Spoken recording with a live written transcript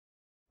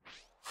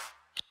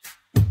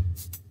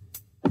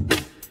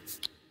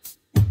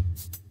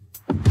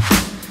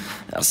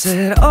I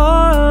said all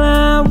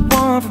I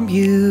want from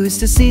you is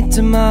to see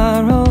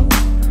tomorrow.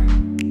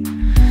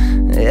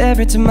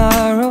 Every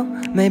tomorrow,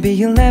 maybe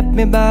you'll let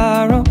me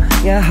borrow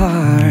your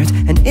heart.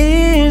 And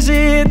is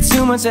it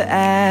too much to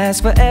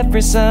ask for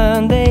every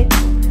Sunday?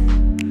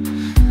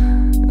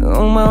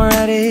 Oh, I'm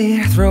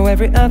already throw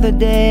every other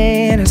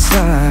day at a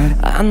start.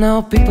 I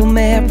know people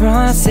make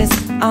promises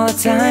all the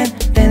time,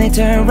 then they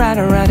turn right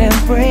around and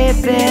break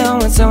them.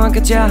 When someone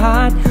cut your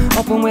heart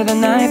open with a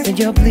knife and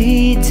you're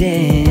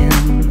bleeding,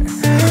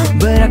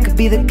 but I could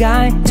be the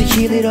guy to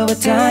heal it over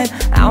time.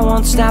 I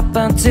won't stop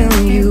until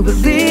you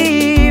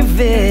believe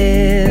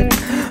it.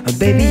 Oh,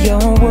 baby,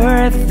 you're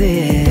worth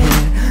it.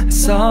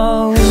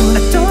 So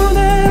I don't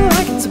act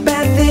like it's a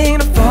bad thing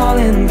to fall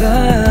in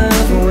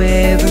love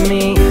with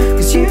me,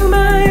 'cause you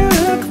might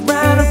look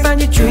around and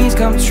find your dreams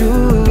come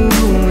true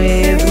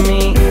with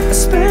me. I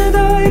spent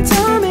all your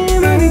time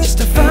and money just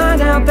to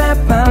find out that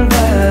my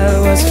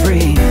love was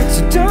free.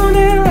 So don't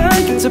act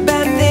like it's a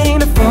bad thing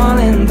to fall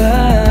in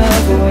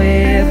love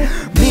with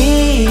me.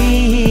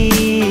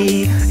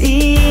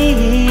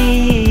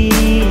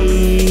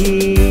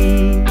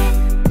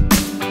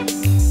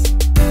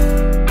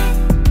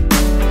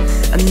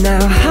 And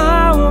now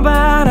how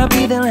about I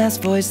be the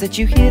last voice that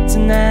you hear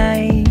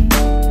tonight,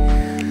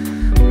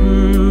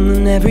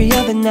 and every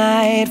other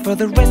night for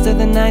the rest of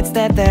the nights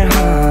that there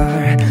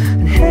are.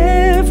 And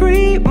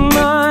every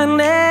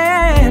morning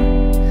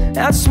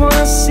I just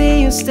wanna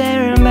see you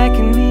staring back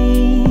at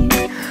me,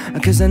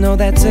 'cause I know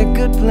that's a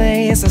good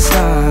place to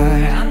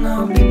start. I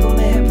know people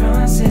make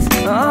promises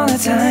all the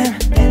time,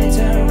 and they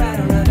turn right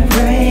around and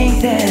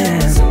break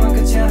them. Someone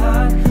cut your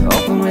heart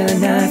open with a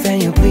knife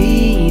and you're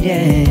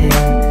bleeding,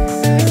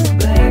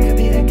 but I could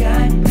be the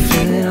guy who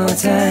feel it all the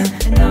time,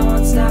 and I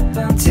won't stop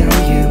until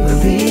you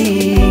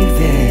believe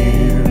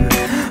it.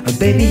 Oh,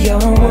 baby,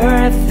 you're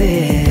worth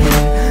it.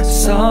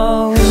 So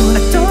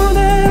I don't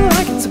act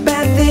like it's a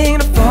bad thing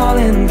to fall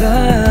in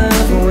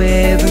love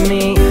with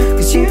me,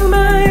 'cause you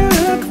might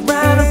look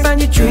around and find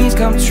your dreams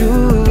come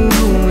true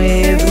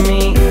with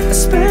me. I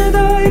spent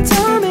all your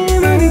time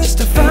and money just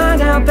to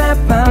find out that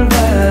my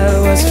love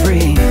was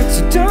free.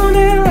 So don't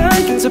act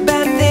like it's a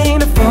bad thing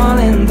to fall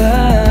in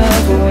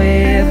love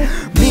with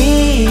me.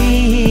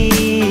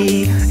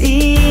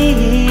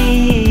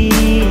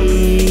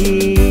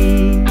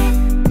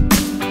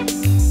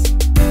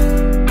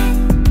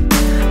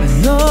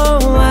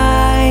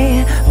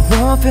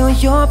 Fill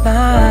your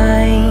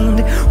mind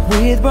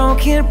with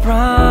broken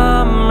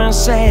promises,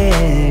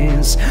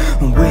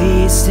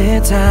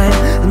 wasted time.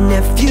 And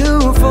if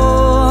you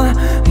fall,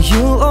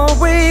 you'll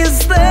always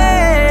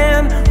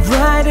stand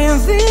right in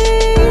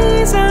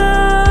these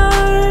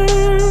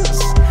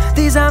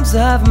arms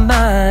of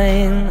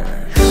mine.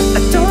 I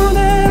don't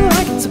act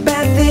like it's a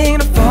bad thing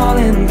to fall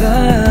in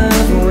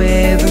love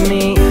with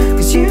me,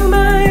 'cause you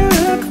might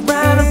look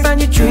around and find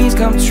your dreams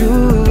come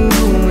true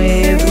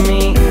with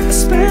me. I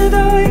spent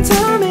all your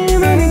time and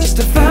money just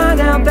to find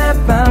out that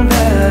my love